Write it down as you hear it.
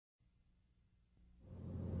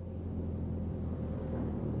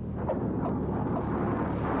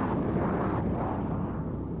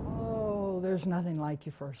is nothing like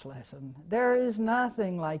your first lesson. There is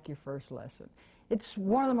nothing like your first lesson. It's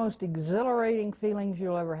one of the most exhilarating feelings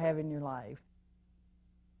you'll ever have in your life.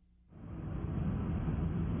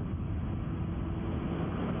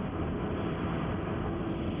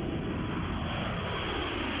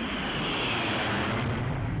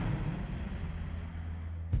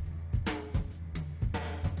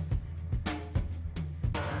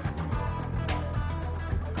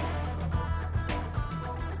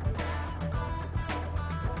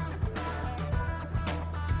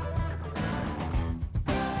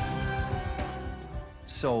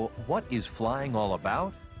 So what is flying all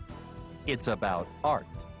about? It's about art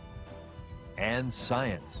and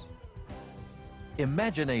science,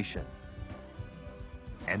 imagination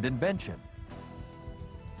and invention.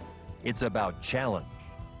 It's about challenge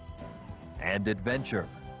and adventure,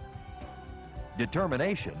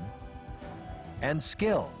 determination and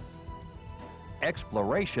skill,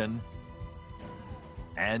 exploration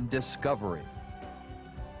and discovery.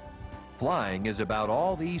 Flying is about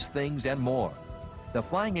all these things and more. The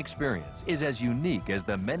flying experience is as unique as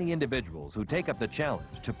the many individuals who take up the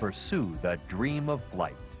challenge to pursue the dream of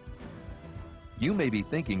flight. You may be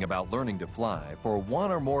thinking about learning to fly for one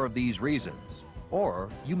or more of these reasons, or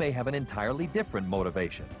you may have an entirely different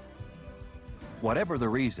motivation. Whatever the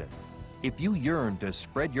reason, if you yearn to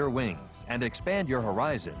spread your wings and expand your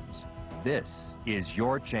horizons, this is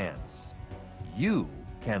your chance. You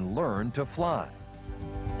can learn to fly.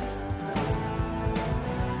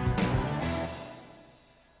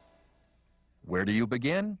 Where do you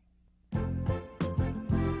begin?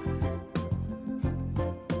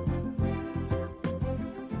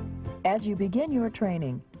 As you begin your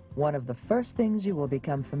training, one of the first things you will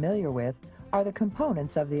become familiar with are the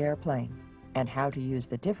components of the airplane and how to use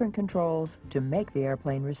the different controls to make the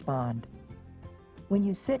airplane respond. When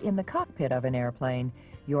you sit in the cockpit of an airplane,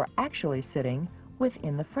 you're actually sitting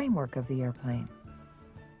within the framework of the airplane.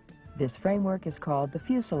 This framework is called the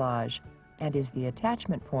fuselage and is the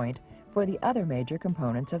attachment point for the other major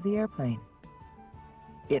components of the airplane.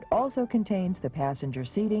 It also contains the passenger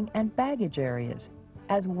seating and baggage areas,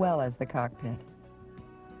 as well as the cockpit.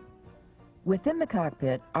 Within the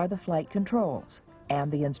cockpit are the flight controls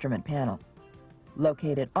and the instrument panel.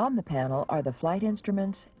 Located on the panel are the flight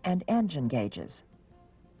instruments and engine gauges.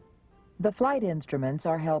 The flight instruments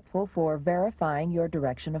are helpful for verifying your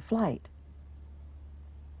direction of flight,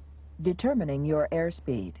 determining your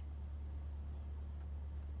airspeed,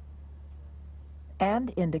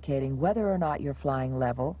 and indicating whether or not you're flying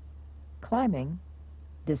level, climbing,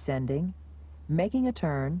 descending, making a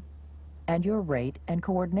turn, and your rate and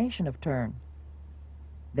coordination of turn.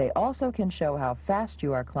 They also can show how fast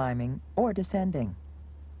you are climbing or descending,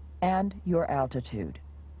 and your altitude.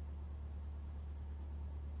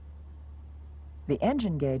 The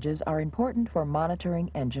engine gauges are important for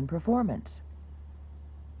monitoring engine performance.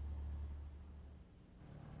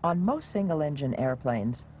 On most single-engine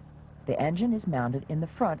airplanes, the engine is mounted in the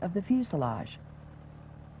front of the fuselage.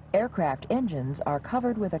 Aircraft engines are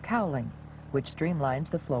covered with a cowling, which streamlines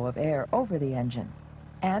the flow of air over the engine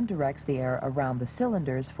and directs the air around the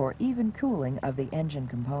cylinders for even cooling of the engine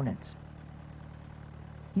components.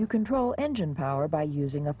 You control engine power by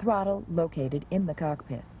using a throttle located in the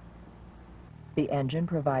cockpit. The engine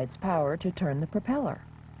provides power to turn the propeller.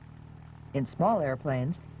 In small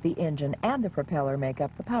airplanes, the engine and the propeller make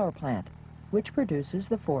up the power plant, which produces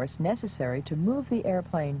the force necessary to move the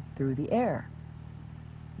airplane through the air.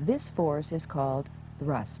 This force is called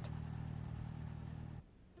thrust.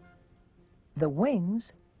 The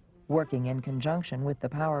wings, working in conjunction with the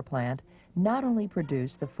power plant, not only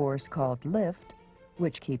produce the force called lift,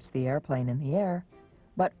 which keeps the airplane in the air,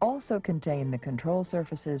 but also contain the control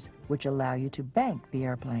surfaces which allow you to bank the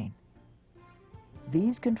airplane.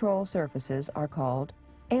 These control surfaces are called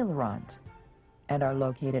ailerons and are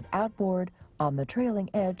located outboard on the trailing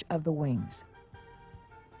edge of the wings.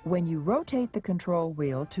 When you rotate the control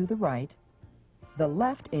wheel to the right, the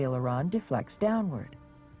left aileron deflects downward,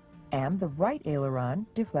 and the right aileron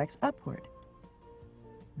deflects upward.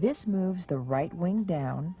 This moves the right wing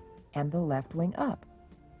down and the left wing up.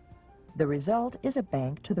 The result is a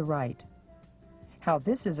bank to the right. How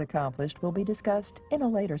this is accomplished will be discussed in a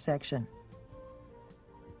later section.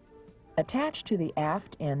 Attached to the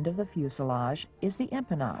aft end of the fuselage is the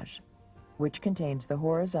empennage, which contains the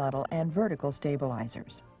horizontal and vertical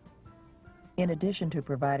stabilizers. In addition to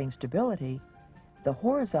providing stability, the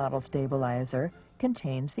horizontal stabilizer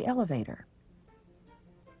contains the elevator.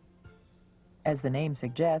 As the name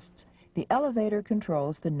suggests, the elevator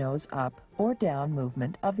controls the nose up or down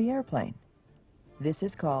movement of the airplane. This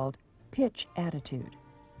is called pitch attitude.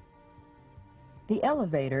 The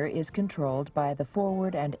elevator is controlled by the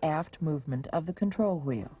forward and aft movement of the control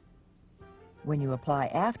wheel. When you apply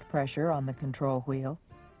aft pressure on the control wheel,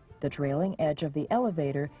 the trailing edge of the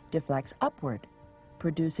elevator deflects upward,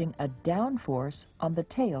 producing a down force on the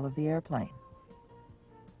tail of the airplane.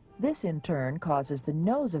 This in turn causes the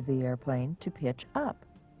nose of the airplane to pitch up.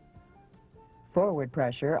 Forward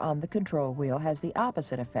pressure on the control wheel has the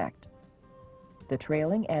opposite effect. The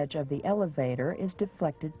trailing edge of the elevator is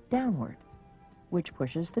deflected downward, which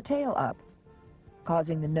pushes the tail up,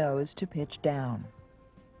 causing the nose to pitch down.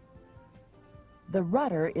 The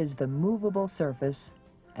rudder is the movable surface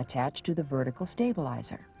attached to the vertical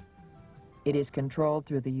stabilizer. It is controlled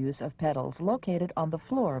through the use of pedals located on the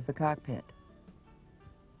floor of the cockpit.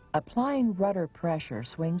 Applying rudder pressure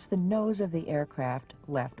swings the nose of the aircraft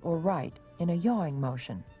left or right in a yawing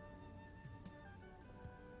motion.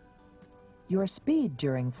 Your speed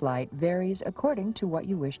during flight varies according to what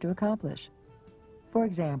you wish to accomplish. For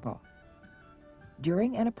example,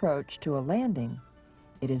 during an approach to a landing,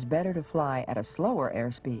 it is better to fly at a slower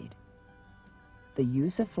airspeed. The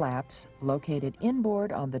use of flaps located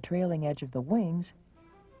inboard on the trailing edge of the wings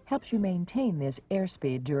helps you maintain this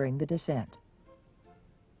airspeed during the descent.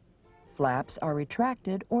 Flaps are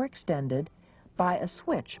retracted or extended by a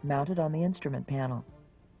switch mounted on the instrument panel.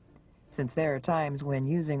 Since there are times when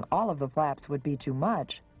using all of the flaps would be too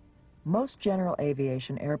much, most general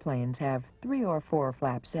aviation airplanes have 3 or 4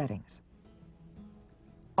 flap settings.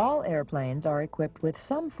 All airplanes are equipped with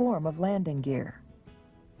some form of landing gear.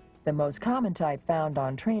 The most common type found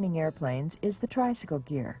on training airplanes is the tricycle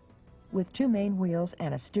gear, with 2 main wheels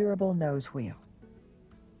and a steerable nose wheel.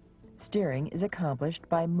 Steering is accomplished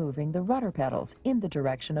by moving the rudder pedals in the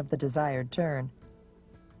direction of the desired turn.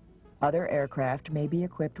 Other aircraft may be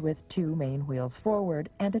equipped with 2 main wheels forward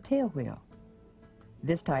and a tail wheel.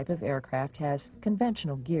 This type of aircraft has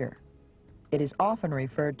conventional gear. It is often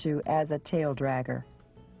referred to as a tail dragger.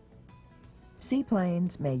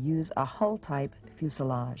 Seaplanes may use a hull-type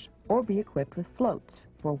fuselage or be equipped with floats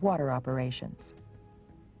for water operations.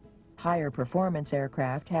 Higher performance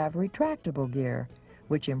aircraft have retractable gear,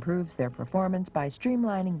 which improves their performance by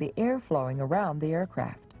streamlining the air flowing around the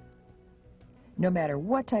aircraft. No matter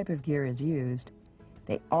what type of gear is used,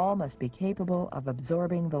 they all must be capable of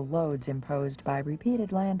absorbing the loads imposed by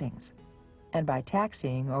repeated landings and by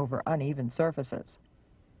taxiing over uneven surfaces.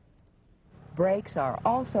 Brakes are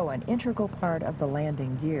also an integral part of the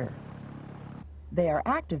landing gear. They are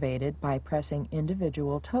activated by pressing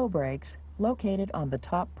individual toe brakes located on the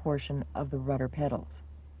top portion of the rudder pedals.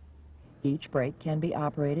 Each brake can be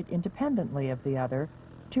operated independently of the other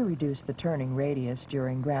to reduce the turning radius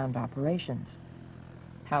during ground operations.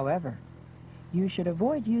 However, you should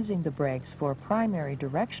avoid using the brakes for primary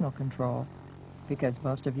directional control because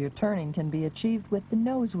most of your turning can be achieved with the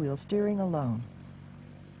nose wheel steering alone.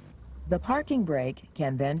 The parking brake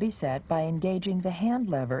can then be set by engaging the hand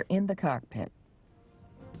lever in the cockpit.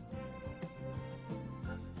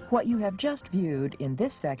 What you have just viewed in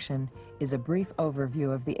this section is a brief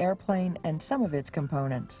overview of the airplane and some of its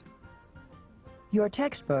components. Your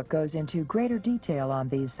textbook goes into greater detail on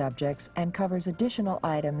these subjects and covers additional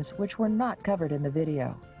items which were not covered in the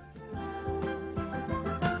video.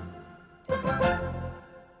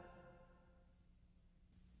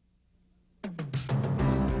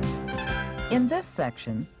 In this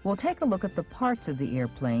section, we'll take a look at the parts of the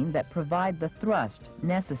airplane that provide the thrust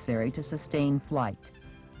necessary to sustain flight.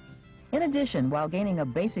 In addition, while gaining a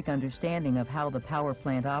basic understanding of how the power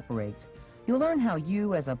plant operates, you'll learn how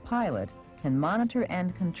you, as a pilot, can monitor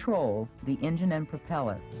and control the engine and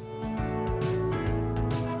propeller.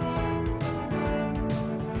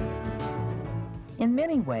 In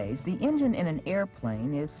many ways, the engine in an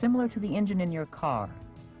airplane is similar to the engine in your car.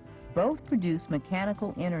 Both produce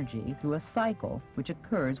mechanical energy through a cycle which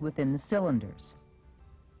occurs within the cylinders.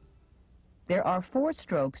 There are 4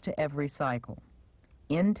 strokes to every cycle: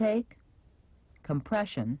 intake,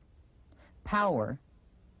 compression, power,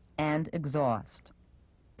 and exhaust.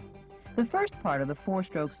 The first part of the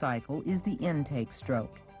 4-stroke cycle is the intake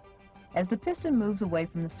stroke. As the piston moves away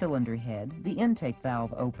from the cylinder head, the intake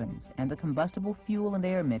valve opens and the combustible fuel and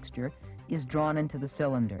air mixture is drawn into the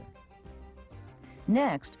cylinder.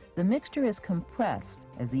 Next, the mixture is compressed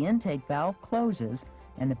as the intake valve closes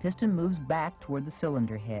and the piston moves back toward the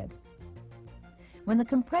cylinder head. When the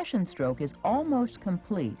compression stroke is almost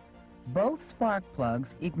complete, both spark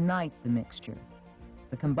plugs ignite the mixture.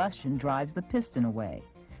 The combustion drives the piston away.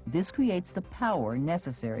 This creates the power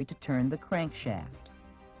necessary to turn the crankshaft.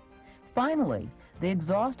 Finally, the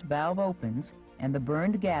exhaust valve opens and the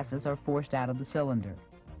burned gases are forced out of the cylinder.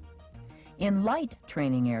 In light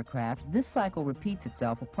training aircraft, this cycle repeats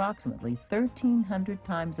itself approximately 1,300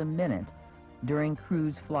 times a minute during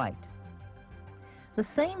cruise flight. The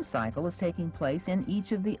same cycle is taking place in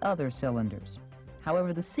each of the other cylinders.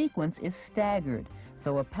 However, the sequence is staggered,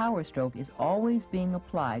 so a power stroke is always being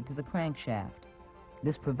applied to the crankshaft.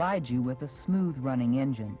 This provides you with a smooth running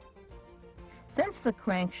engine. Since the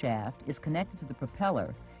crankshaft is connected to the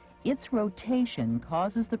propeller, its rotation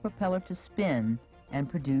causes the propeller to spin and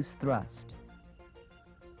produce thrust.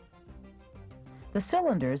 The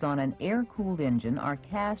cylinders on an air-cooled engine are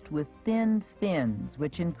cast with thin fins,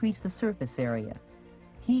 which increase the surface area.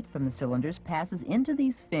 Heat from the cylinders passes into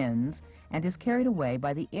these fins and is carried away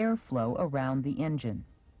by the airflow around the engine.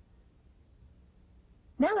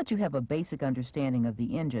 Now that you have a basic understanding of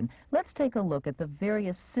the engine, let's take a look at the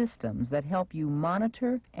various systems that help you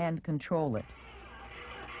monitor and control it.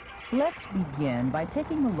 Let's begin by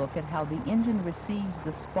taking a look at how the engine receives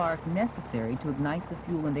the spark necessary to ignite the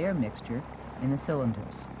fuel and air mixture in the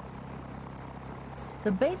cylinders.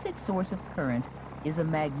 The basic source of current is a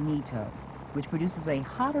magneto, which produces a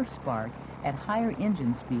hotter spark at higher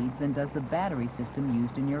engine speeds than does the battery system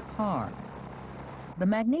used in your car. The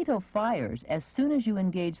magneto fires as soon as you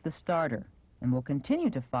engage the starter and will continue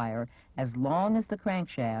to fire as long as the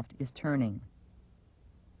crankshaft is turning.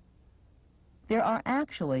 There are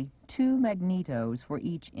actually 2 magnetos for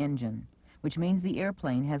each engine, which means the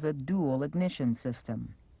airplane has a dual ignition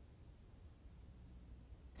system.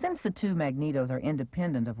 Since the 2 magnetos are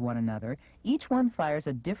independent of one another, each one fires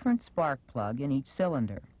a different spark plug in each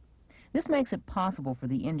cylinder. This makes it possible for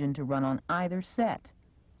the engine to run on either set,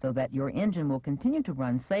 so that your engine will continue to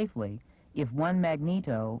run safely if one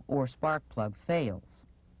magneto or spark plug fails.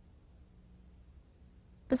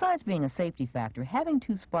 Besides being a safety factor, having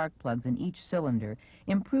 2 spark plugs in each cylinder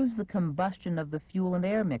improves the combustion of the fuel and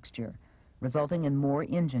air mixture, resulting in more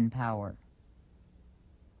engine power.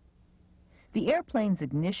 The airplane's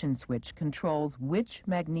ignition switch controls which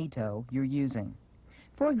magneto you're using.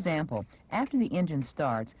 For example, after the engine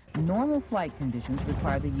starts, normal flight conditions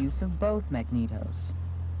require the use of both magnetos.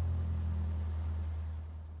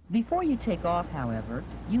 Before you take off, however,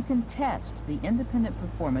 you can test the independent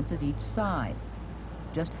performance of each side.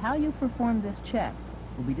 Just how you perform this check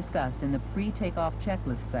will be discussed in the pre-takeoff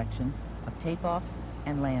checklist section of takeoffs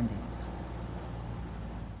and landings.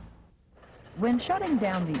 When shutting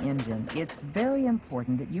down the engine, it's very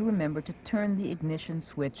important that you remember to turn the ignition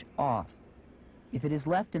switch off. If it is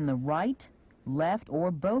left in the right, left,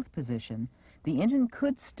 or both position, the engine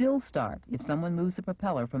could still start if someone moves the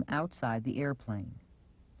propeller from outside the airplane.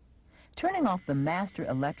 Turning off the master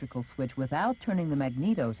electrical switch without turning the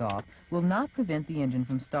magnetos off will not prevent the engine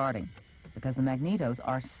from starting, because the magnetos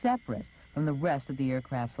are separate from the rest of the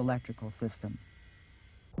aircraft's electrical system.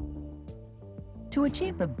 To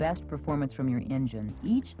achieve the best performance from your engine,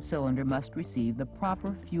 each cylinder must receive the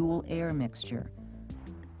proper fuel-air mixture.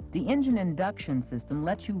 The engine induction system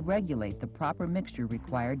lets you regulate the proper mixture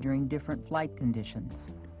required during different flight conditions.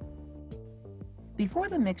 Before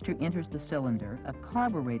the mixture enters the cylinder, a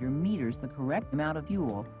carburetor meters the correct amount of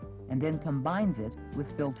fuel and then combines it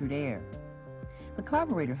with filtered air. The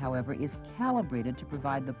carburetor, however, is calibrated to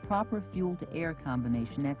provide the proper fuel-to-air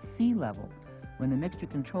combination at sea level when the mixture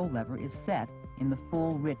control lever is set in the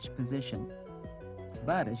full rich position.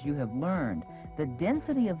 But as you have learned, the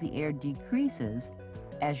density of the air decreases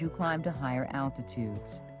as you climb to higher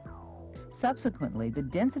altitudes. Subsequently, the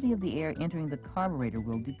density of the air entering the carburetor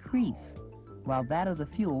will decrease, while that of the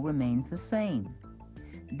fuel remains the same.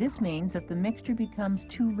 This means that the mixture becomes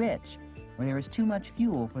too rich, or there is too much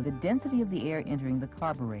fuel for the density of the air entering the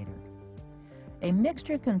carburetor. A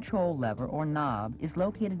mixture control lever, or knob, is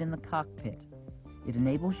located in the cockpit. It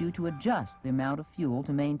enables you to adjust the amount of fuel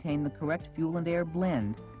to maintain the correct fuel and air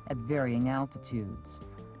blend at varying altitudes.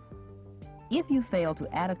 If you fail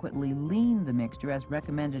to adequately lean the mixture as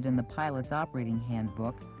recommended in the pilot's operating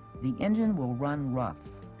handbook, the engine will run rough.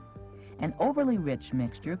 An overly rich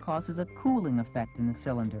mixture causes a cooling effect in the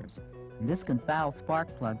cylinders, and this can foul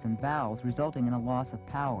spark plugs and valves, resulting in a loss of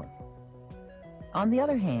power. On the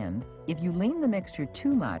other hand, if you lean the mixture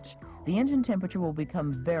too much, the engine temperature will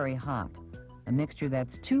become very hot. A mixture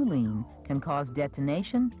that's too lean can cause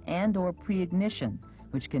detonation and/or pre-ignition,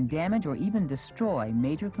 which can damage or even destroy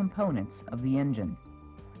major components of the engine.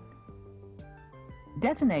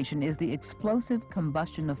 Detonation is the explosive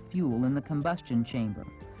combustion of fuel in the combustion chamber,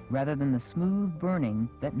 rather than the smooth burning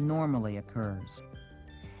that normally occurs.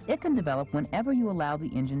 It can develop whenever you allow the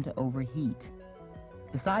engine to overheat.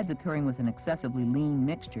 Besides occurring with an excessively lean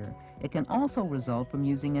mixture, it can also result from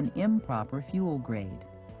using an improper fuel grade.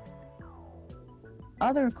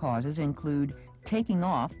 Other causes include taking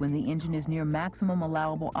off when the engine is near maximum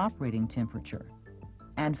allowable operating temperature,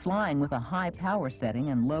 and flying with a high power setting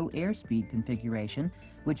and low airspeed configuration,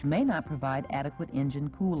 which may not provide adequate engine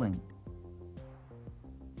cooling.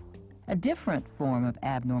 A different form of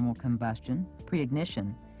abnormal combustion,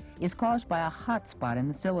 preignition, is caused by a hot spot in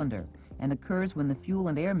the cylinder and occurs when the fuel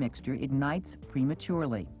and air mixture ignites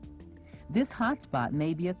prematurely. This hot spot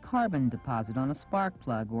may be a carbon deposit on a spark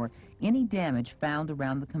plug or any damage found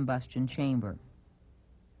around the combustion chamber.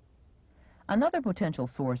 Another potential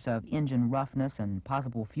source of engine roughness and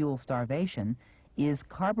possible fuel starvation is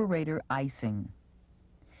carburetor icing.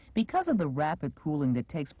 Because of the rapid cooling that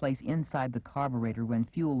takes place inside the carburetor when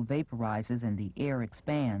fuel vaporizes and the air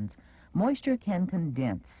expands, moisture can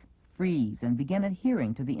condense, freeze, and begin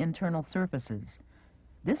adhering to the internal surfaces.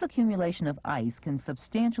 This accumulation of ice can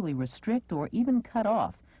substantially restrict or even cut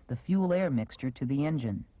off the fuel-air mixture to the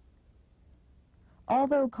engine.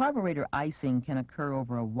 Although carburetor icing can occur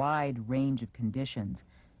over a wide range of conditions,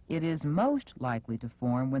 it is most likely to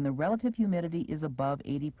form when the relative humidity is above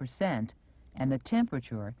 80% and the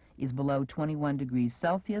temperature is below 21 degrees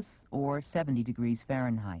Celsius or 70 degrees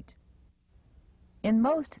Fahrenheit. In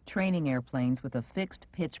most training airplanes with a fixed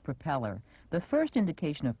pitch propeller, the first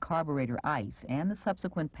indication of carburetor ice and the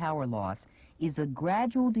subsequent power loss is a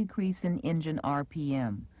gradual decrease in engine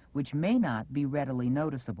RPM, which may not be readily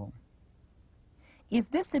noticeable. If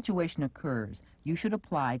this situation occurs, you should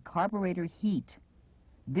apply carburetor heat.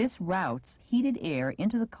 This routes heated air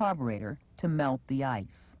into the carburetor to melt the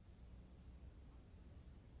ice.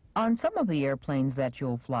 On some of the airplanes that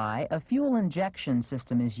you'll fly, a fuel injection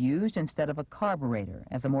system is used instead of a carburetor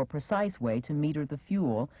as a more precise way to meter the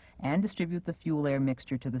fuel and distribute the fuel-air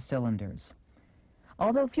mixture to the cylinders.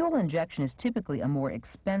 Although fuel injection is typically a more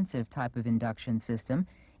expensive type of induction system,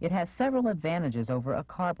 it has several advantages over a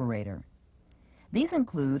carburetor. These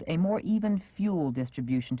include a more even fuel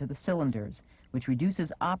distribution to the cylinders, which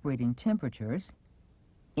reduces operating temperatures,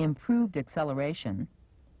 improved acceleration,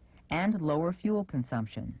 and lower fuel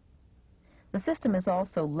consumption. The system is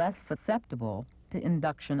also less susceptible to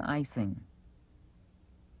induction icing.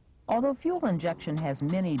 Although fuel injection has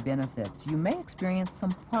many benefits, you may experience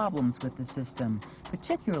some problems with the system,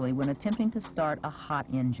 particularly when attempting to start a hot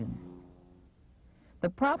engine. The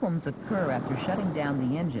problems occur after shutting down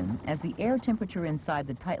the engine as the air temperature inside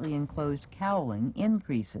the tightly enclosed cowling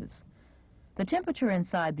increases. The temperature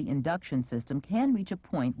inside the induction system can reach a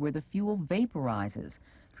point where the fuel vaporizes,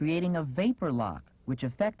 creating a vapor lock, which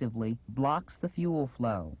effectively blocks the fuel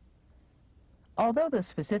flow. Although the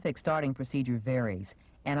specific starting procedure varies,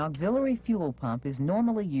 an auxiliary fuel pump is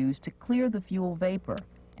normally used to clear the fuel vapor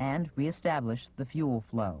and reestablish the fuel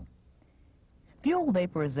flow. Fuel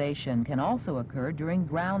vaporization can also occur during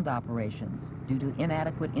ground operations due to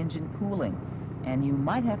inadequate engine cooling, and you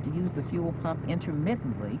might have to use the fuel pump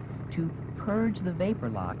intermittently to purge the vapor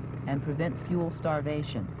lock and prevent fuel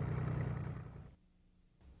starvation.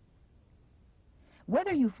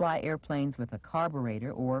 Whether you fly airplanes with a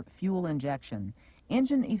carburetor or fuel injection,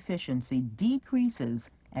 engine efficiency decreases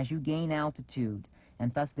as you gain altitude,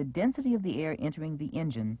 and thus the density of the air entering the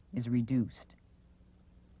engine is reduced.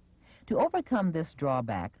 To overcome this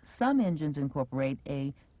drawback, some engines incorporate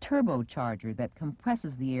a turbocharger that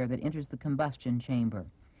compresses the air that enters the combustion chamber.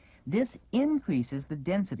 This increases the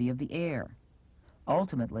density of the air.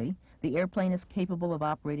 Ultimately, the airplane is capable of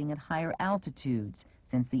operating at higher altitudes,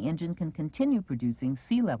 since the engine can continue producing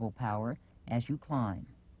sea-level power as you climb.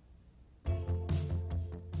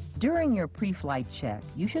 During your pre-flight check,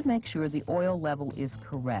 you should make sure the oil level is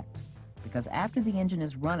correct, because after the engine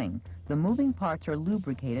is running, the moving parts are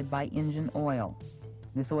lubricated by engine oil.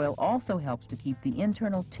 This oil also helps to keep the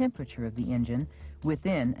internal temperature of the engine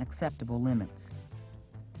within acceptable limits.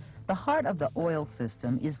 The heart of the oil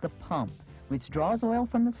system is the pump, which draws oil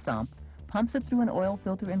from the sump, pumps it through an oil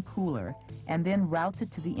filter and cooler, and then routes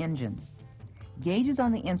it to the engine. Gauges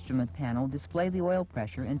on the instrument panel display the oil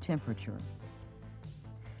pressure and temperature.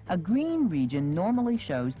 A green region normally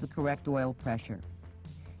shows the correct oil pressure.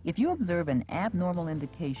 If you observe an abnormal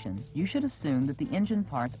indication, you should assume that the engine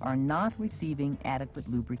parts are not receiving adequate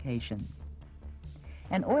lubrication.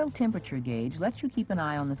 An oil temperature gauge lets you keep an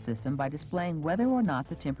eye on the system by displaying whether or not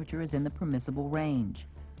the temperature is in the permissible range.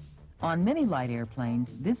 On many light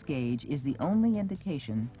airplanes, this gauge is the only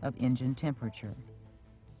indication of engine temperature.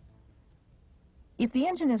 If the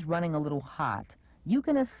engine is running a little hot, you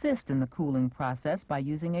can assist in the cooling process by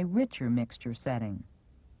using a richer mixture setting,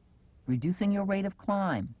 reducing your rate of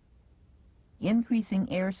climb, increasing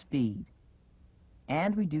airspeed,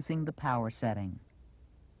 and reducing the power setting.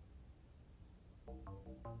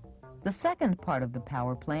 The second part of the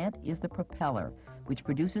power plant is the propeller, which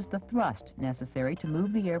produces the thrust necessary to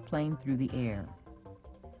move the airplane through the air.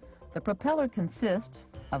 The propeller consists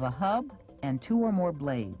of a hub and 2 or more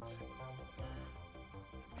blades.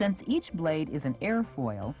 Since each blade is an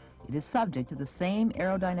airfoil, it is subject to the same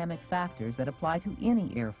aerodynamic factors that apply to any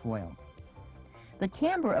airfoil. The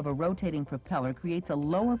camber of a rotating propeller creates a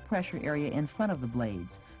lower pressure area in front of the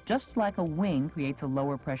blades, just like a wing creates a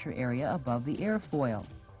lower pressure area above the airfoil.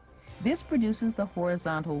 This produces the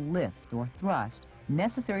horizontal lift or thrust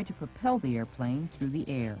necessary to propel the airplane through the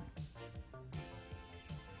air.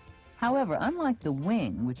 However, unlike the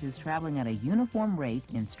wing, which is traveling at a uniform rate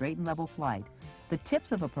in straight and level flight, the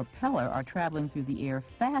tips of a propeller are traveling through the air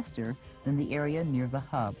faster than the area near the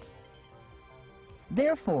hub.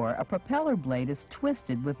 Therefore, a propeller blade is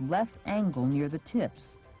twisted with less angle near the tips.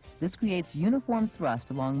 This creates uniform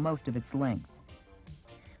thrust along most of its length.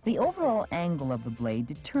 The overall angle of the blade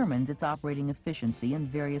determines its operating efficiency in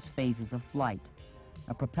various phases of flight.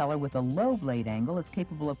 A propeller with a low blade angle is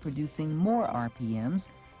capable of producing more RPMs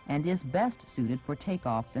and is best suited for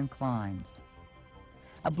takeoffs and climbs.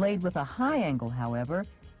 A blade with a high angle, however,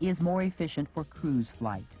 is more efficient for cruise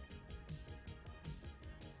flight.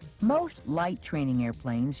 Most light training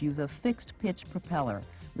airplanes use a fixed pitch propeller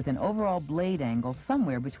with an overall blade angle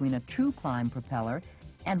somewhere between a true climb propeller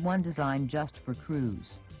and one designed just for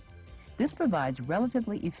cruise. This provides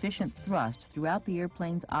relatively efficient thrust throughout the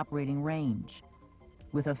airplane's operating range.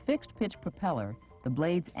 With a fixed pitch propeller, the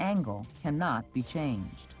blade's angle cannot be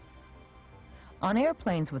changed. On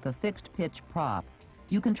airplanes with a fixed pitch prop,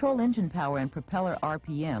 you control engine power and propeller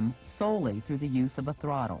RPM solely through the use of a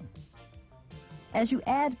throttle. As you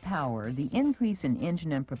add power, the increase in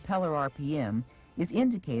engine and propeller RPM is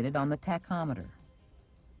indicated on the tachometer.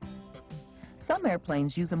 Some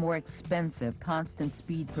airplanes use a more expensive constant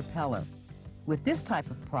speed propeller. With this type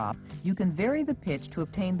of prop, you can vary the pitch to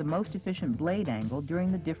obtain the most efficient blade angle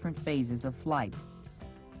during the different phases of flight.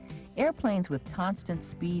 Airplanes with constant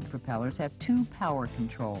speed propellers have 2 power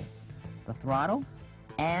controls, the throttle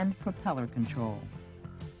and propeller control.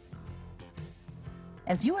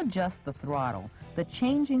 As you adjust the throttle, the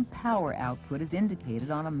changing power output is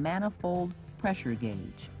indicated on a manifold pressure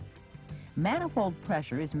gauge. Manifold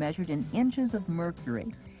pressure is measured in inches of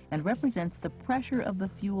mercury and represents the pressure of the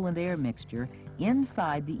fuel and air mixture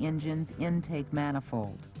inside the engine's intake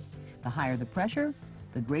manifold. The higher the pressure,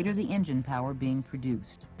 the greater the engine power being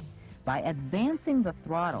produced. By advancing the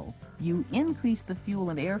throttle, you increase the fuel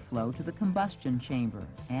and airflow to the combustion chamber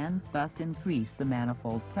and thus increase the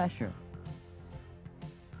manifold pressure.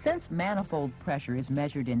 Since manifold pressure is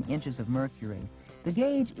measured in inches of mercury, the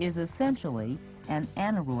gauge is essentially an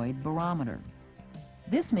aneroid barometer.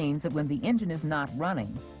 This means that when the engine is not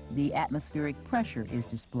running, the atmospheric pressure is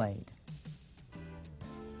displayed.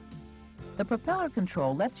 The propeller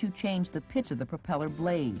control lets you change the pitch of the propeller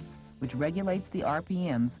blades, which regulates the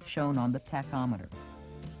RPMs shown on the tachometer.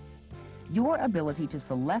 Your ability to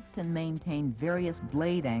select and maintain various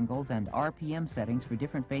blade angles and RPM settings for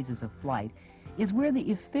different phases of flight is where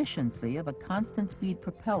the efficiency of a constant speed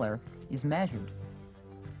propeller is measured.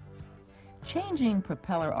 Changing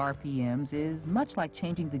propeller RPMs is much like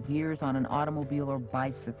changing the gears on an automobile or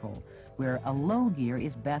bicycle, where a low gear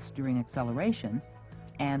is best during acceleration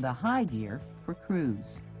and a high gear for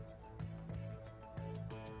cruise.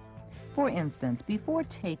 For instance, before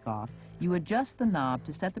takeoff, you adjust the knob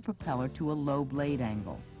to set the propeller to a low blade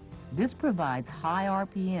angle. This provides high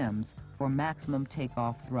RPMs for maximum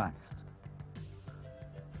takeoff thrust.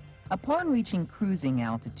 Upon reaching cruising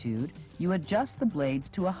altitude, you adjust the blades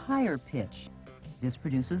to a higher pitch. This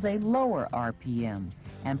produces a lower RPM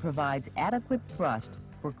and provides adequate thrust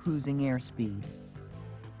for cruising airspeed.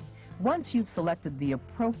 Once you've selected the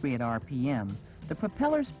appropriate RPM, the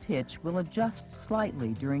propeller's pitch will adjust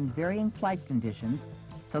slightly during varying flight conditions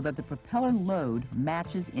so that the propeller load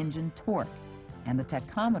matches engine torque and the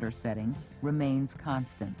tachometer setting remains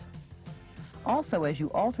constant. Also, as you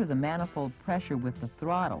alter the manifold pressure with the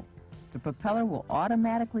throttle, the propeller will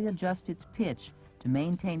automatically adjust its pitch to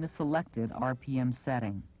maintain the selected RPM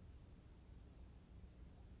setting.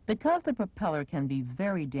 Because the propeller can be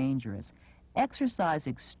very dangerous, exercise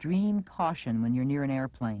extreme caution when you're near an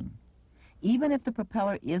airplane. Even if the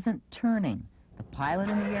propeller isn't turning, the pilot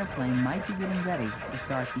in the airplane might be getting ready to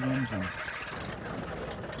start the engine.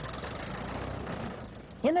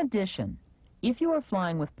 In addition, if you are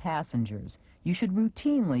flying with passengers, you should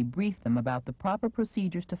routinely brief them about the proper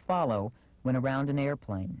procedures to follow when around an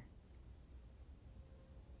airplane.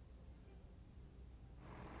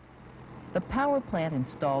 The power plant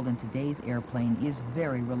installed in today's airplane is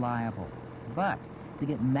very reliable, but to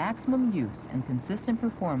get maximum use and consistent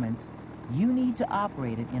performance, You need to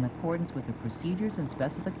operate it in accordance with the procedures and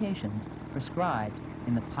specifications prescribed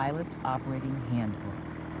in the Pilot's Operating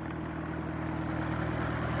Handbook.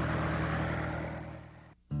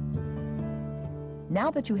 Now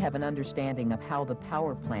that you have an understanding of how the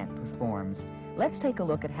power plant performs, let's take a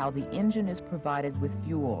look at how the engine is provided with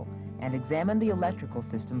fuel and examine the electrical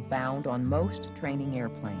system found on most training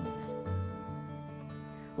airplanes.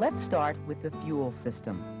 Let's start with the fuel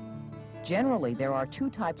system. Generally, there are two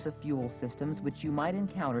types of fuel systems which you might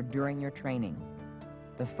encounter during your training.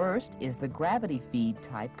 The first is the gravity feed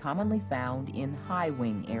type commonly found in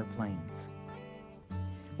high-wing airplanes.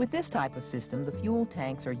 With this type of system, the fuel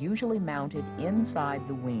tanks are usually mounted inside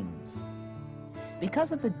the wings.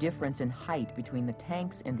 Because of the difference in height between the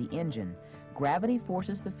tanks and the engine, gravity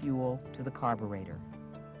forces the fuel to the carburetor.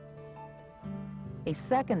 A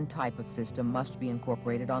second type of system must be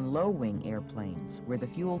incorporated on low-wing airplanes, where the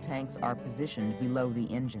fuel tanks are positioned below the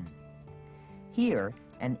engine. Here,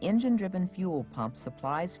 an engine-driven fuel pump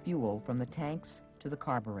supplies fuel from the tanks to the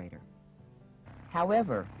carburetor.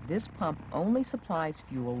 However, this pump only supplies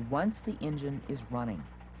fuel once the engine is running.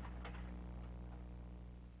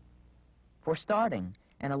 For starting,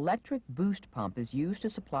 an electric boost pump is used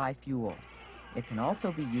to supply fuel. It can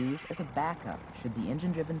also be used as a backup should the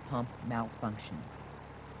engine-driven pump malfunction.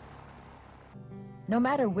 No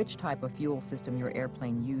matter which type of fuel system your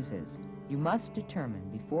airplane uses, you must determine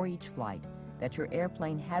before each flight that your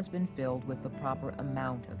airplane has been filled with the proper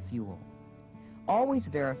amount of fuel. Always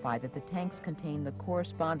verify that the tanks contain the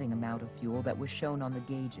corresponding amount of fuel that was shown on the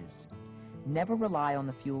gauges. Never rely on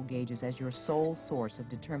the fuel gauges as your sole source of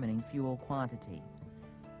determining fuel quantity.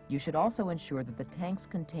 You should also ensure that the tanks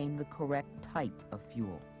contain the correct type of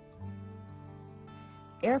fuel.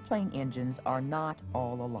 Airplane engines are not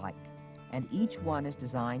all alike, and each one is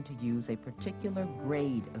designed to use a particular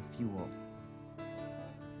grade of fuel.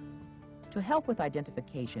 To help with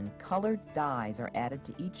identification, colored dyes are added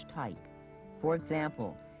to each type. For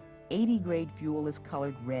example, 80 grade fuel is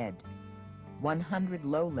colored red, 100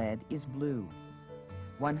 low lead is blue,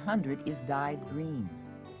 100 is dyed green,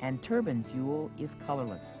 and turbine fuel is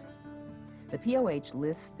colorless. The POH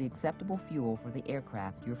lists the acceptable fuel for the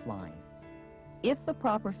aircraft you're flying. If the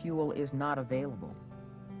proper fuel is not available,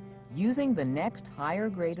 using the next higher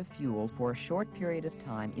grade of fuel for a short period of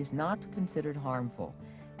time is not considered harmful,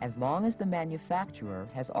 as long as the manufacturer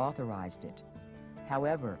has authorized it.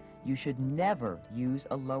 However, you should never use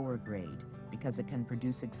a lower grade because it can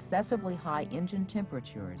produce excessively high engine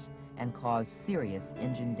temperatures and cause serious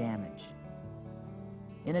engine damage.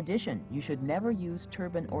 In addition, you should never use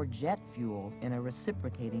turbine or jet fuel in a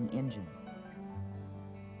reciprocating engine.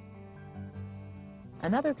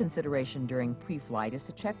 Another consideration during pre-flight is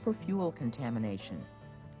to check for fuel contamination.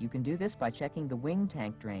 You can do this by checking the wing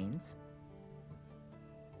tank drains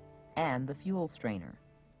and the fuel strainer.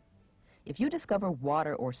 If you discover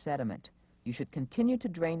water or sediment, you should continue to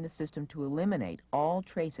drain the system to eliminate all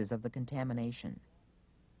traces of the contamination.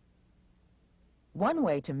 One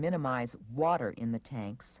way to minimize water in the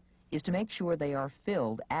tanks is to make sure they are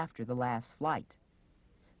filled after the last flight.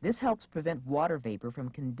 This helps prevent water vapor from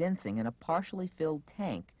condensing in a partially filled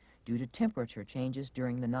tank due to temperature changes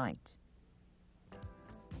during the night.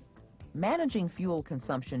 Managing fuel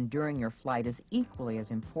consumption during your flight is equally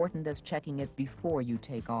as important as checking it before you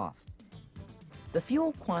take off. The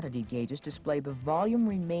fuel quantity gauges display the volume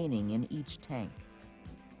remaining in each tank.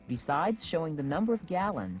 Besides showing the number of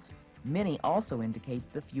gallons, many also indicate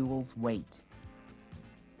the fuel's weight.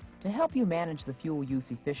 To help you manage the fuel use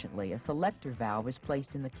efficiently, a selector valve is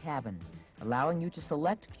placed in the cabin, allowing you to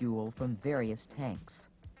select fuel from various tanks.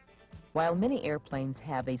 While many airplanes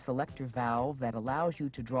have a selector valve that allows you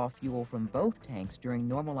to draw fuel from both tanks during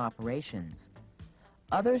normal operations,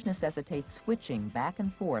 others necessitate switching back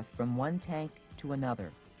and forth from one tank to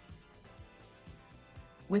another.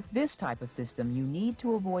 With this type of system, you need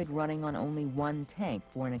to avoid running on only one tank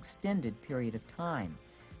for an extended period of time,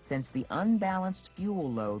 since the unbalanced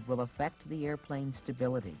fuel load will affect the airplane's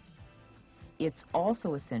stability. It's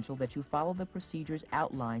also essential that you follow the procedures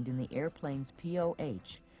outlined in the airplane's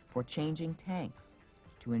POH for changing tanks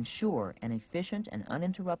to ensure an efficient and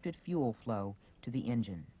uninterrupted fuel flow to the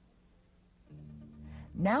engine.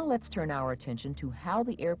 Now let's turn our attention to how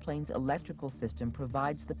the airplane's electrical system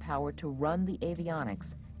provides the power to run the avionics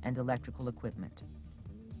and electrical equipment.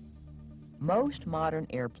 Most modern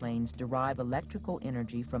airplanes derive electrical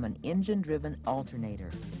energy from an engine-driven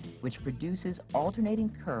alternator, which produces alternating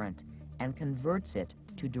current and converts it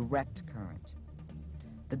to direct current.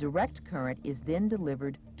 The direct current is then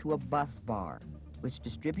delivered to a bus bar, which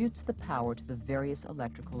distributes the power to the various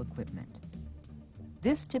electrical equipment.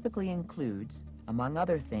 This typically includes among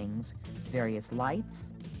other things, various lights,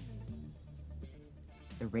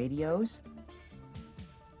 the radios,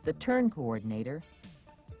 the turn coordinator,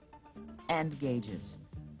 and gauges.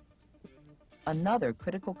 Another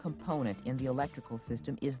critical component in the electrical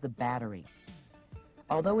system is the battery.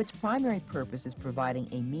 Although its primary purpose is providing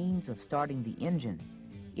a means of starting the engine,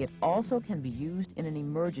 it also can be used in an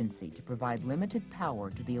emergency to provide limited power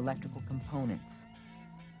to the electrical components.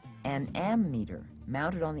 An ammeter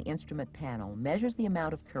mounted on the instrument panel measures the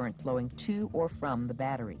amount of current flowing to or from the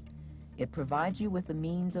battery. It provides you with the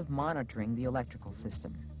means of monitoring the electrical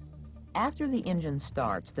system. After the engine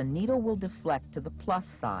starts, the needle will deflect to the plus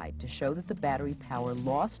side to show that the battery power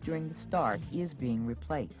lost during the start is being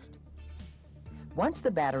replaced. Once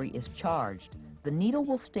the battery is charged, the needle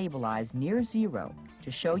will stabilize near zero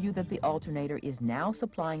to show you that the alternator is now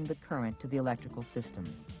supplying the current to the electrical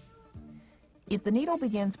system. If the needle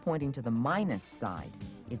begins pointing to the minus side,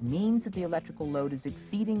 it means that the electrical load is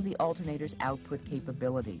exceeding the alternator's output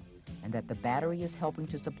capability and that the battery is helping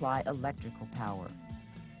to supply electrical power.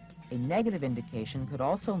 A negative indication could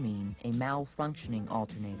also mean a malfunctioning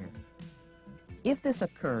alternator. If this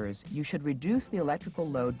occurs, you should reduce the electrical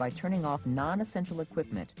load by turning off non-essential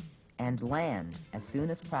equipment and land as soon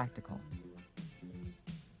as practical.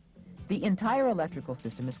 The entire electrical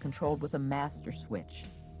system is controlled with a master switch.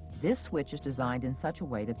 This switch is designed in such a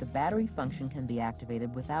way that the battery function can be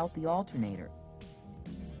activated without the alternator.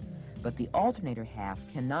 But the alternator half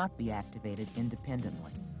cannot be activated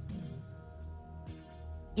independently.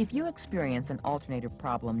 If you experience an alternator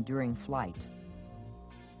problem during flight,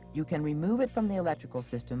 you can remove it from the electrical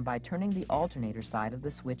system by turning the alternator side of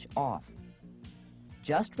the switch off.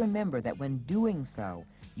 Just remember that when doing so,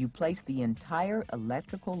 you place the entire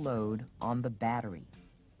electrical load on the battery.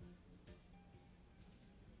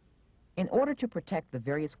 In order to protect the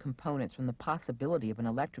various components from the possibility of an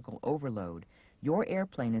electrical overload, your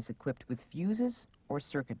airplane is equipped with fuses or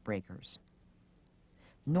circuit breakers.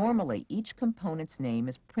 Normally, each component's name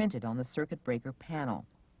is printed on the circuit breaker panel.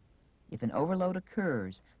 If an overload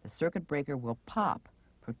occurs, the circuit breaker will pop,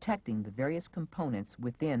 protecting the various components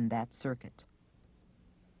within that circuit.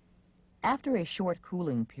 After a short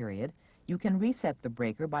cooling period, you can reset the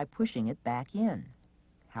breaker by pushing it back in.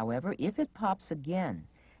 However, if it pops again,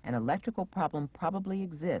 an electrical problem probably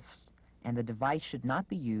exists, and the device should not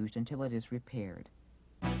be used until it is repaired.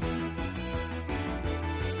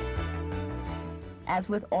 As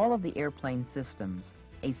with all of the airplane systems,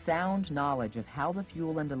 a sound knowledge of how the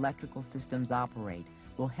fuel and electrical systems operate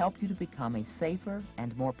will help you to become a safer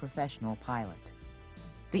and more professional pilot.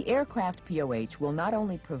 The aircraft POH will not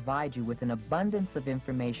only provide you with an abundance of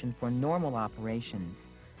information for normal operations,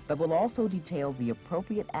 but will also detail the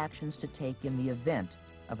appropriate actions to take in the event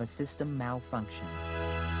of a system malfunction.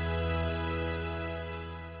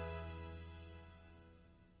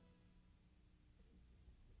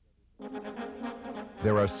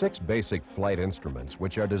 There are 6 basic flight instruments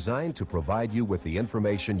which are designed to provide you with the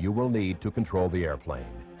information you will need to control the airplane.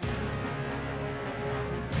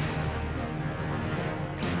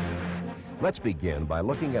 Let's begin by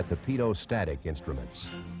looking at the pitot-static instruments.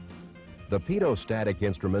 The pitot-static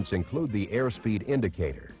instruments include the airspeed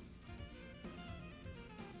indicator,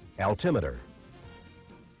 altimeter,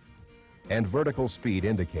 and vertical speed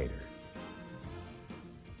indicator.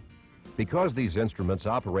 Because these instruments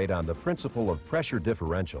operate on the principle of pressure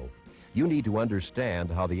differential, you need to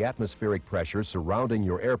understand how the atmospheric pressure surrounding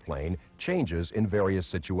your airplane changes in various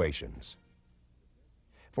situations.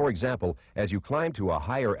 For example, as you climb to a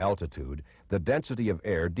higher altitude, the density of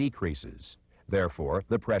air decreases. Therefore,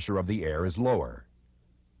 the pressure of the air is lower.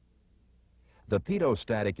 The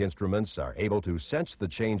pitot-static instruments are able to sense the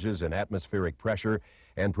changes in atmospheric pressure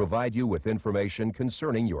and provide you with information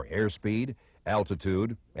concerning your airspeed,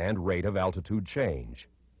 altitude, and rate of altitude change.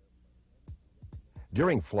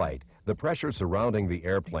 During flight, the pressure surrounding the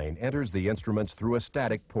airplane enters the instruments through a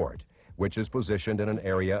static port, which is positioned in an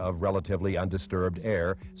area of relatively undisturbed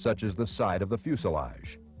air, such as the side of the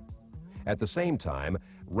fuselage. At the same time,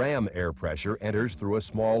 ram air pressure enters through a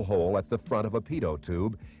small hole at the front of a pitot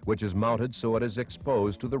tube, which is mounted so it is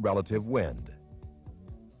exposed to the relative wind.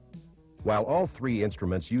 While all 3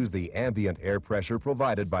 instruments use the ambient air pressure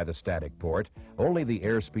provided by the static port, only the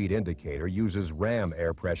airspeed indicator uses ram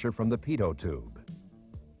air pressure from the pitot tube.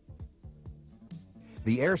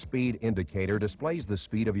 The airspeed indicator displays the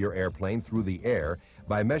speed of your airplane through the air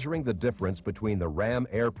by measuring the difference between the ram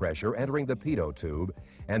air pressure entering the pitot tube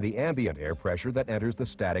and the ambient air pressure that enters the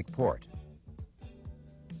static port.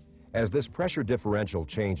 As this pressure differential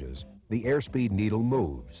changes, the airspeed needle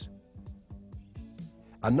moves.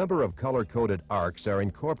 A number of color-coded arcs are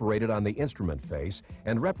incorporated on the instrument face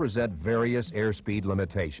and represent various airspeed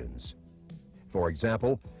limitations. For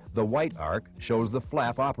example, the white arc shows the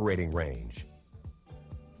flap operating range.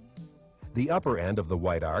 The upper end of the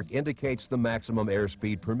white arc indicates the maximum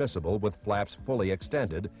airspeed permissible with flaps fully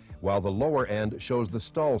extended, while the lower end shows the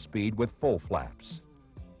stall speed with full flaps.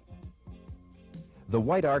 The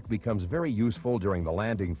white arc becomes very useful during the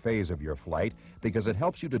landing phase of your flight because it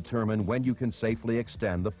helps you determine when you can safely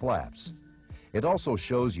extend the flaps. It also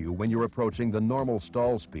shows you when you're approaching the normal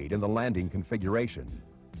stall speed in the landing configuration.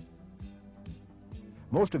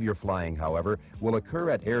 Most of your flying, however, will occur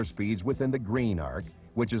at airspeeds within the green arc,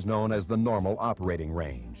 which is known as the normal operating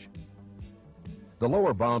range. The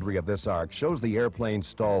lower boundary of this arc shows the airplane's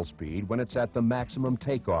stall speed when it's at the maximum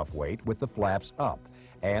takeoff weight with the flaps up,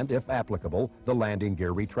 and, if applicable, the landing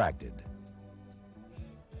gear retracted.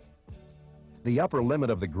 The upper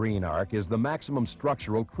limit of the green arc is the maximum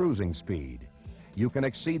structural cruising speed. You can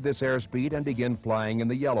exceed this airspeed and begin flying in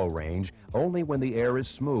the yellow range only when the air is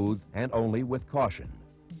smooth and only with caution.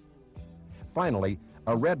 Finally,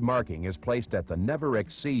 a red marking is placed at the never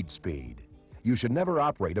exceed speed. You should never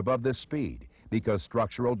operate above this speed because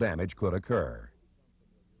structural damage could occur.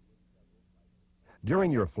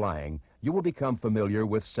 During your flying, you will become familiar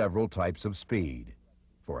with several types of speed.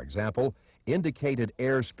 For example, indicated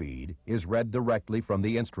airspeed is read directly from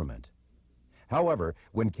the instrument. However,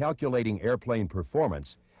 when calculating airplane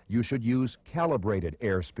performance, you should use calibrated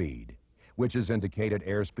airspeed, which is indicated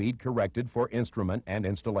airspeed corrected for instrument and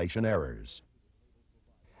installation errors.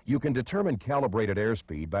 You can determine calibrated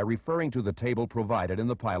airspeed by referring to the table provided in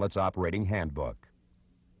the pilot's operating handbook.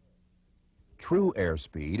 True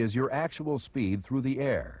airspeed is your actual speed through the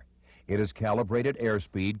air. It is calibrated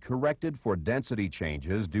airspeed corrected for density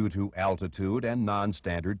changes due to altitude and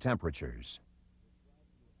non-standard temperatures.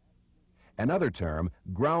 Another term,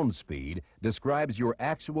 ground speed, describes your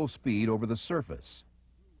actual speed over the surface.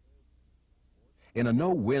 In a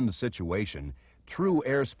no-wind situation, true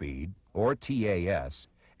airspeed, or TAS,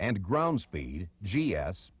 and ground speed,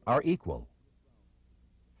 GS, are equal.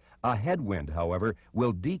 A headwind, however,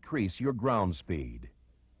 will decrease your ground speed.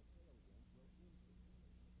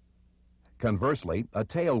 Conversely, a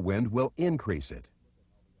tailwind will increase it.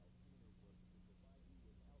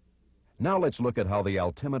 Now let's look at how the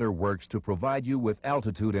altimeter works to provide you with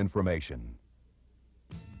altitude information.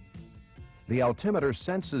 The altimeter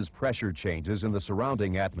senses pressure changes in the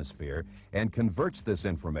surrounding atmosphere and converts this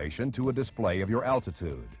information to a display of your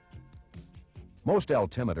altitude. Most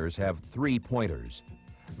altimeters have 3 pointers.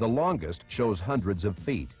 The longest shows hundreds of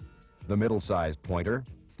feet, the middle-sized pointer,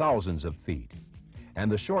 thousands of feet,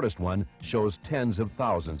 and the shortest one shows tens of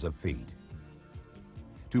thousands of feet.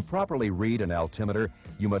 To properly read an altimeter,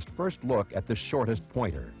 you must first look at the shortest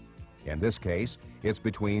pointer. In this case, it's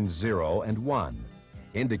between 0 and 1,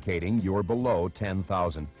 indicating you're below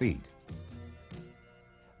 10,000 feet.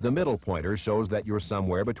 The middle pointer shows that you're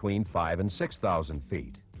somewhere between 5,000 and 6,000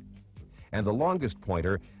 feet. And the longest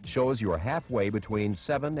pointer shows you're halfway between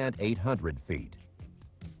 700 and 800 feet.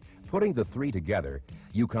 Putting the 3 together,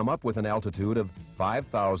 you come up with an altitude of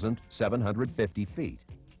 5,750 feet.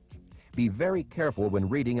 Be very careful when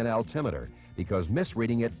reading an altimeter because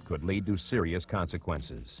misreading it could lead to serious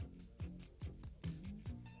consequences.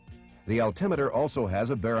 The altimeter also has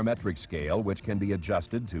a barometric scale which can be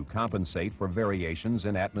adjusted to compensate for variations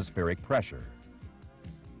in atmospheric pressure.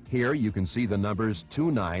 Here you can see the numbers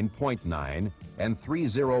 29.9 and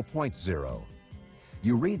 30.0.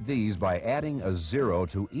 You read these by adding a 0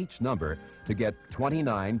 to each number to get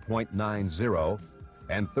 29.90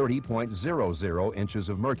 and 30.00 inches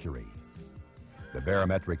of mercury. The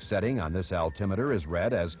barometric setting on this altimeter is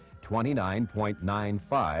read as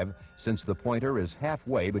 29.95 since the pointer is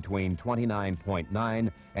halfway between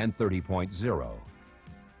 29.9 and 30.0.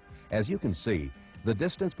 As you can see, the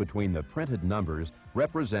distance between the printed numbers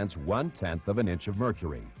represents 1/10 of an inch of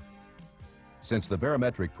mercury. Since the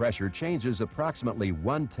barometric pressure changes approximately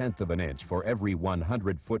 1/10 of an inch for every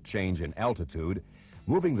 100-foot change in altitude,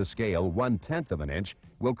 moving the scale 1/10 of an inch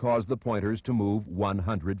will cause the pointers to move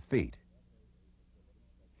 100 feet.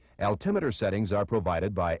 Altimeter settings are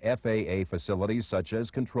provided by FAA facilities such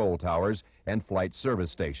as control towers and flight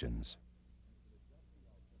service stations.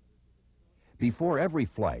 Before every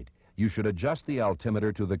flight, you should adjust the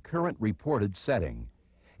altimeter to the current reported setting.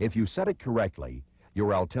 If you set it correctly,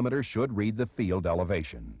 your altimeter should read the field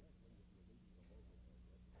elevation.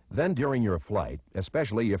 Then during your flight,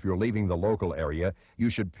 especially if you're leaving the local area,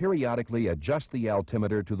 you should periodically adjust the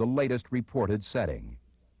altimeter to the latest reported setting.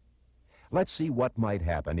 Let's see what might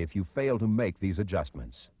happen if you fail to make these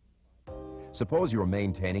adjustments. Suppose you're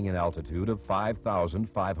maintaining an altitude of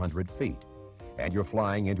 5,500 feet, and you're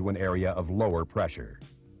flying into an area of lower pressure.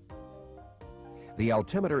 The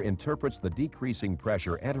altimeter interprets the decreasing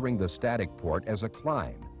pressure entering the static port as a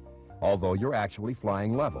climb, although you're actually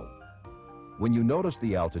flying level. When you notice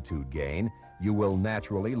the altitude gain, you will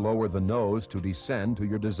naturally lower the nose to descend to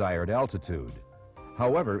your desired altitude.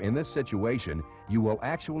 However, in this situation, you will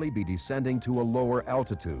actually be descending to a lower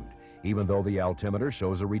altitude, even though the altimeter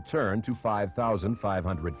shows a return to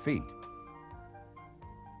 5,500 feet.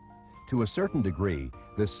 To a certain degree,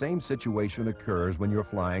 this same situation occurs when you're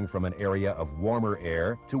flying from an area of warmer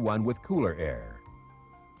air to one with cooler air.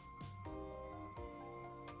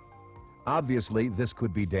 Obviously, this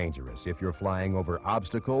could be dangerous if you're flying over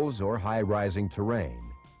obstacles or high-rising terrain.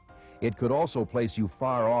 It could also place you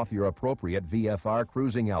far off your appropriate VFR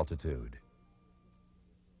cruising altitude.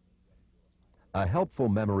 A helpful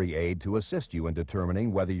memory aid to assist you in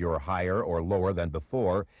determining whether you're higher or lower than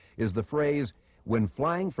before is the phrase, "When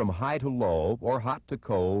flying from high to low or hot to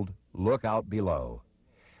cold, look out below."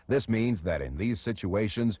 This means that in these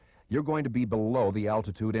situations, you're going to be below the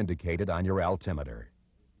altitude indicated on your altimeter.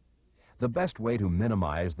 The best way to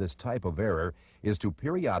minimize this type of error is to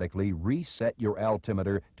periodically reset your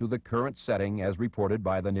altimeter to the current setting as reported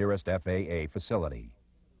by the nearest FAA facility.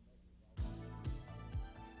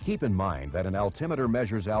 Keep in mind that an altimeter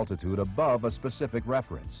measures altitude above a specific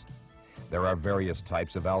reference. There are various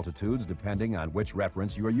types of altitudes depending on which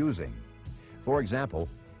reference you are using. For example,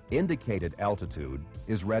 indicated altitude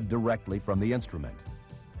is read directly from the instrument.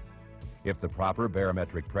 If the proper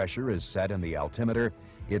barometric pressure is set in the altimeter,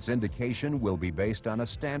 its indication will be based on a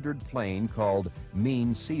standard plane called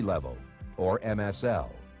mean sea level, or MSL.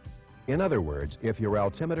 In other words, if your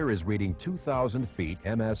altimeter is reading 2,000 feet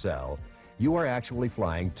MSL, you are actually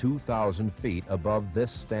flying 2,000 feet above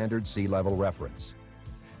this standard sea level reference.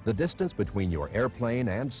 The distance between your airplane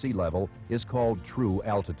and sea level is called true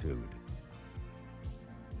altitude.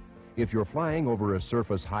 If you're flying over a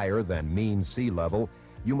surface higher than mean sea level,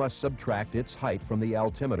 you must subtract its height from the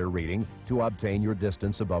altimeter reading to obtain your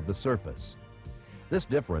distance above the surface. This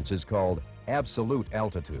difference is called absolute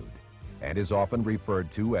altitude and is often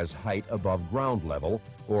referred to as height above ground level,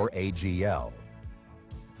 or AGL.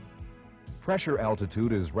 Pressure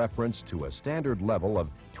altitude is referenced to a standard level of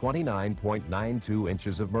 29.92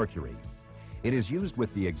 inches of mercury. It is used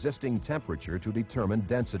with the existing temperature to determine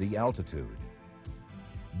density altitude.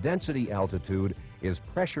 Density altitude is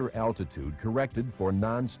pressure altitude corrected for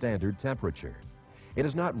non-standard temperature. It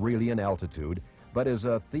is not really an altitude, but is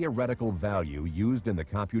a theoretical value used in the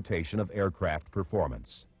computation of aircraft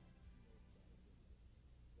performance.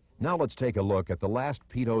 Now let's take a look at the last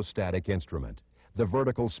pitot-static instrument, the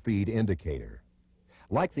vertical speed indicator.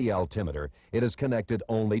 Like the altimeter, it is connected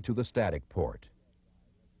only to the static port.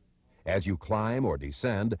 As you climb or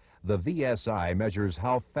descend, the VSI measures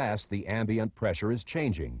how fast the ambient pressure is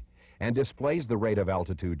changing and displays the rate of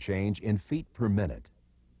altitude change in feet per minute.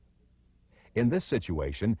 In this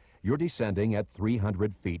situation, you're descending at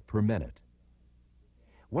 300 feet per minute.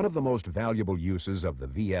 One of the most valuable uses of the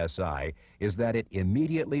VSI is that it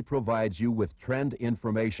immediately provides you with trend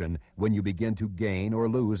information when you begin to gain or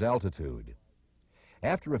lose altitude.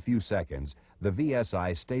 After a few seconds, the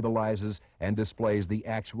VSI stabilizes and displays the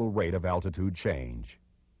actual rate of altitude change.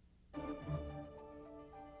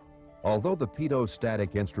 Although the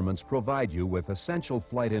pitot-static instruments provide you with essential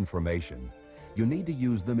flight information, you need to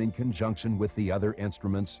use them in conjunction with the other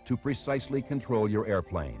instruments to precisely control your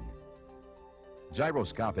airplane.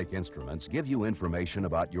 Gyroscopic instruments give you information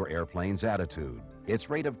about your airplane's attitude, its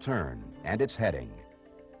rate of turn, and its heading.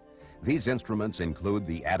 These instruments include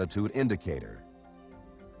the attitude indicator,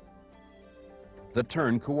 the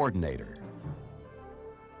turn coordinator,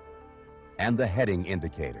 and the heading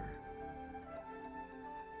indicator.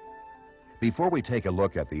 Before we take a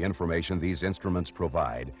look at the information these instruments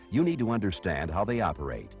provide, you need to understand how they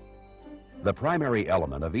operate. The primary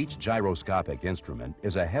element of each gyroscopic instrument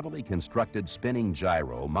is a heavily constructed spinning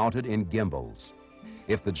gyro mounted in gimbals.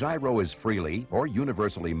 If the gyro is freely or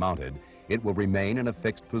universally mounted, it will remain in a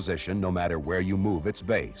fixed position no matter where you move its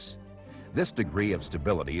base. This degree of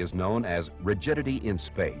stability is known as rigidity in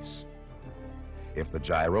space. If the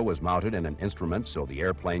gyro is mounted in an instrument so the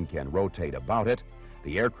airplane can rotate about it,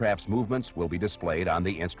 the aircraft's movements will be displayed on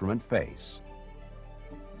the instrument face.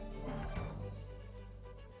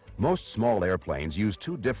 Most small airplanes use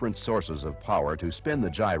two different sources of power to spin the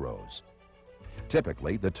gyros.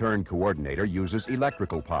 Typically, the turn coordinator uses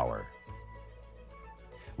electrical power,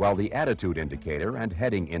 while the attitude indicator and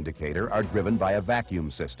heading indicator are driven by a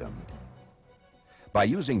vacuum system. By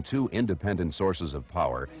using two independent sources of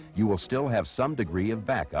power, you will still have some degree of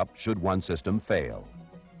backup should one system fail.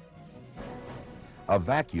 A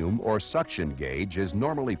vacuum or suction gauge is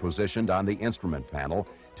normally positioned on the instrument panel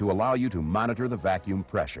to allow you to monitor the vacuum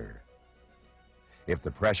pressure. If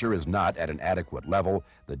the pressure is not at an adequate level,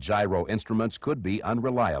 the gyro instruments could be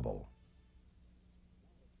unreliable.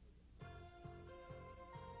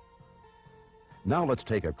 Now let's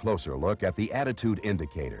take a closer look at the attitude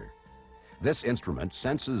indicator. This instrument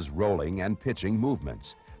senses rolling and pitching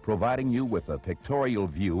movements, providing you with a pictorial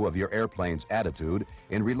view of your airplane's attitude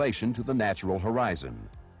in relation to the natural horizon.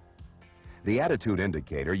 The attitude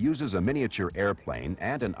indicator uses a miniature airplane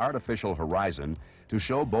and an artificial horizon to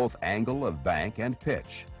show both angle of bank and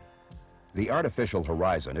pitch. The artificial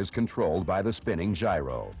horizon is controlled by the spinning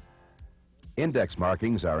gyro. Index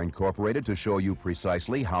markings are incorporated to show you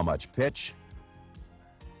precisely how much pitch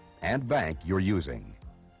and bank you're using.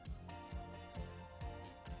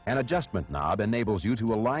 An adjustment knob enables you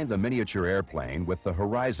to align the miniature airplane with the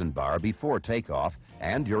horizon bar before takeoff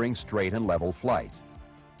and during straight and level flight.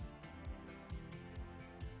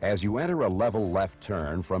 As you enter a level left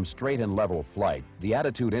turn from straight and level flight, the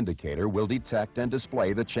attitude indicator will detect and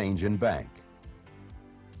display the change in bank.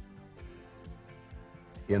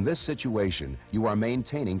 In this situation, you are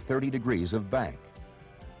maintaining 30 degrees of bank.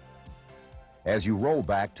 As you roll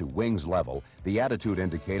back to wings level, the attitude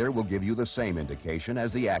indicator will give you the same indication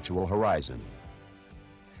as the actual horizon.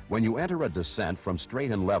 When you enter a descent from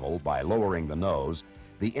straight and level by lowering the nose,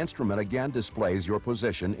 the instrument again displays your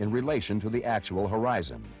position in relation to the actual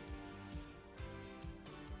horizon.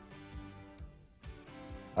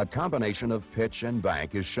 A combination of pitch and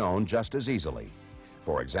bank is shown just as easily.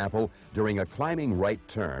 For example, during a climbing right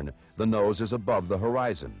turn, the nose is above the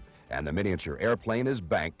horizon, and the miniature airplane is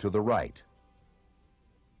banked to the right.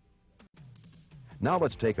 Now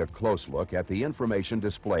let's take a close look at the information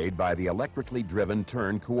displayed by the electrically driven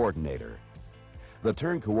turn coordinator. The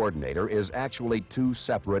turn coordinator is actually two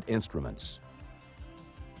separate instruments.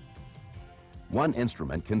 One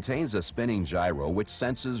instrument contains a spinning gyro which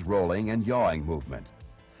senses rolling and yawing movement.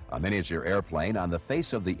 A miniature airplane on the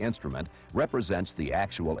face of the instrument represents the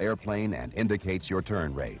actual airplane and indicates your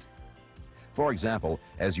turn rate. For example,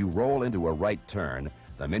 as you roll into a right turn,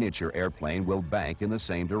 the miniature airplane will bank in the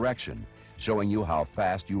same direction, showing you how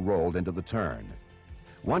fast you rolled into the turn.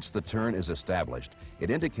 Once the turn is established, it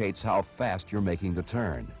indicates how fast you're making the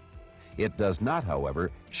turn. It does not,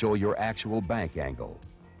 however, show your actual bank angle.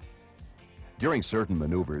 During certain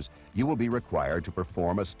maneuvers, you will be required to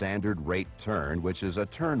perform a standard rate turn, which is a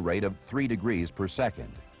turn rate of 3 degrees per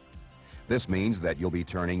second. This means that you'll be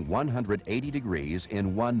turning 180 degrees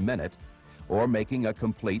in 1 minute, or making a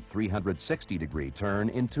complete 360-degree turn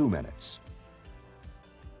in 2 minutes.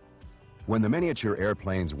 When the miniature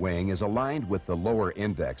airplane's wing is aligned with the lower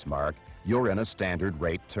index mark, you're in a standard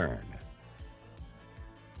rate turn.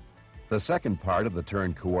 The second part of the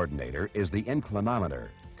turn coordinator is the inclinometer,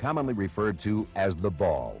 commonly referred to as the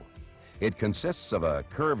ball. It consists of a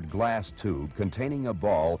curved glass tube containing a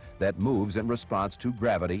ball that moves in response to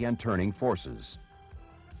gravity and turning forces.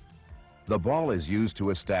 The ball is used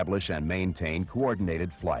to establish and maintain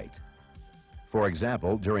coordinated flight. For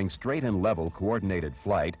example, during straight and level coordinated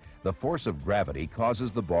flight, the force of gravity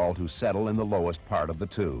causes the ball to settle in the lowest part of the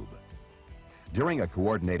tube. During a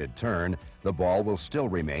coordinated turn, the ball will still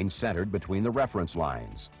remain centered between the reference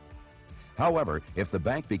lines. However, if the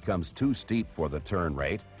bank becomes too steep for the turn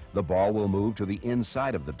rate, the ball will move to the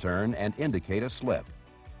inside of the turn and indicate a slip.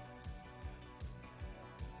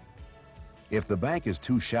 If the bank is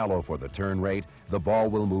too shallow for the turn rate, the ball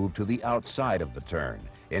will move to the outside of the turn,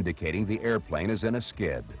 indicating the airplane is in a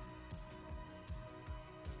skid.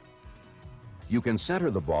 You can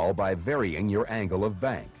center the ball by varying your angle of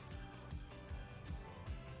bank,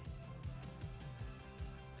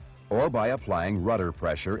 or by applying rudder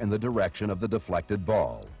pressure in the direction of the deflected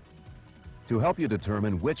ball. To help you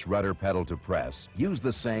determine which rudder pedal to press, use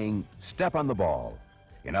the saying, "Step on the ball."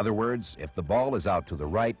 In other words, if the ball is out to the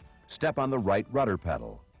right, step on the right rudder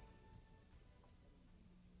pedal.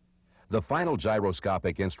 The final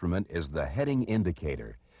gyroscopic instrument is the heading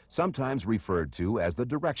indicator, sometimes referred to as the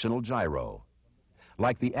directional gyro.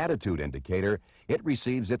 Like the attitude indicator, it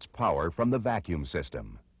receives its power from the vacuum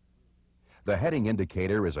system. The heading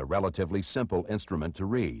indicator is a relatively simple instrument to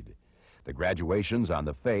read. The graduations on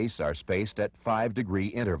the face are spaced at 5-degree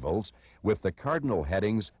intervals, with the cardinal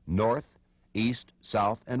headings north, east,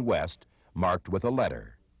 south, and west marked with a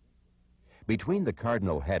letter. Between the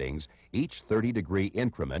cardinal headings, each 30-degree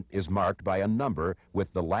increment is marked by a number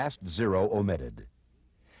with the last 0 omitted.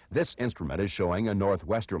 This instrument is showing a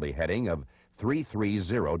northwesterly heading of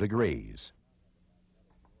 330 degrees.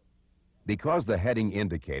 Because the heading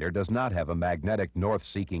indicator does not have a magnetic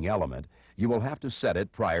north-seeking element, you will have to set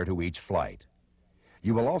it prior to each flight.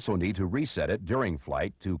 You will also need to reset it during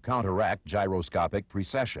flight to counteract gyroscopic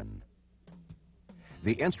precession.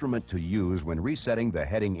 The instrument to use when resetting the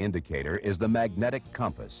heading indicator is the magnetic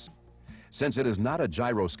compass. Since it is not a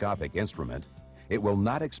gyroscopic instrument, it will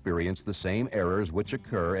not experience the same errors which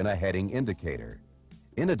occur in a heading indicator.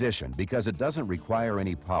 In addition, because it doesn't require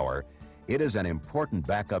any power, it is an important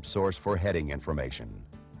backup source for heading information.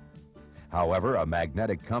 However, a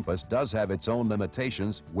magnetic compass does have its own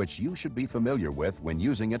limitations, which you should be familiar with when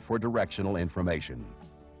using it for directional information.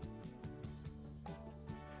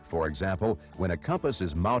 For example, when a compass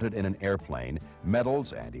is mounted in an airplane,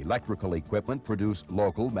 metals and electrical equipment produce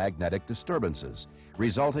local magnetic disturbances,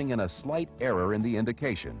 resulting in a slight error in the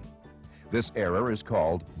indication. This error is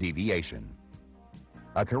called deviation.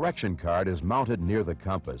 A correction card is mounted near the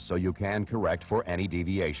compass so you can correct for any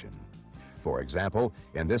deviation. For example,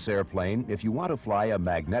 in this airplane, if you want to fly a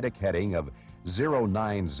magnetic heading of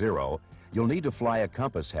 090, you'll need to fly a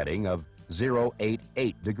compass heading of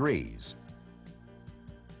 088 degrees.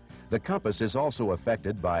 The compass is also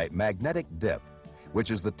affected by magnetic dip, which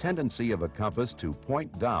is the tendency of a compass to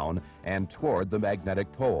point down and toward the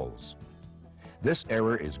magnetic poles. This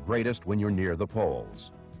error is greatest when you're near the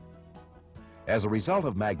poles. As a result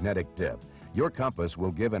of magnetic dip, your compass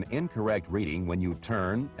will give an incorrect reading when you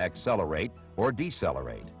turn, accelerate, or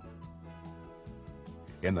decelerate.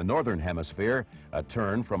 In the northern hemisphere, a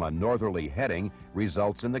turn from a northerly heading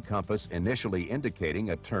results in the compass initially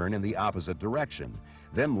indicating a turn in the opposite direction,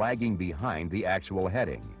 then lagging behind the actual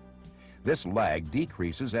heading. This lag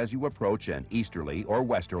decreases as you approach an easterly or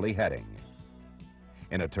westerly heading.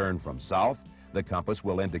 In a turn from south, the compass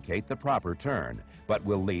will indicate the proper turn, but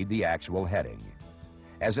will lead the actual heading.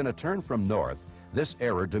 As in a turn from north, this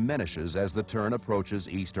error diminishes as the turn approaches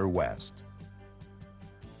east or west.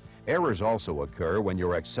 Errors also occur when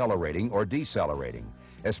you're accelerating or decelerating,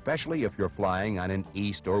 especially if you're flying on an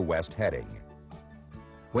east or west heading.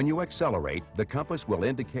 When you accelerate, the compass will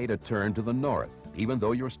indicate a turn to the north, even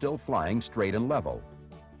though you're still flying straight and level.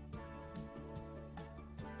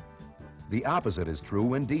 The opposite is true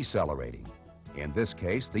when decelerating. In this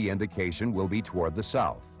case, the indication will be toward the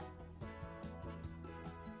south.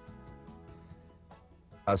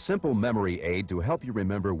 A simple memory aid to help you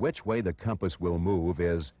remember which way the compass will move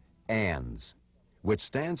is ANDS, which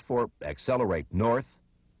stands for accelerate north,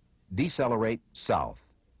 decelerate south.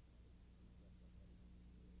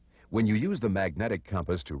 When you use the magnetic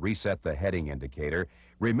compass to reset the heading indicator,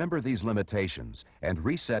 remember these limitations and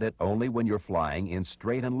reset it only when you're flying in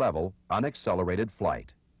straight and level, unaccelerated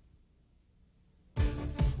flight.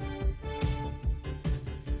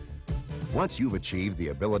 Once you've achieved the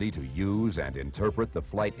ability to use and interpret the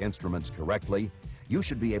flight instruments correctly, you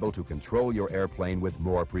should be able to control your airplane with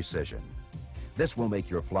more precision. This will make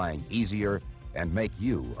your flying easier and make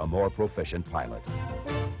you a more proficient pilot.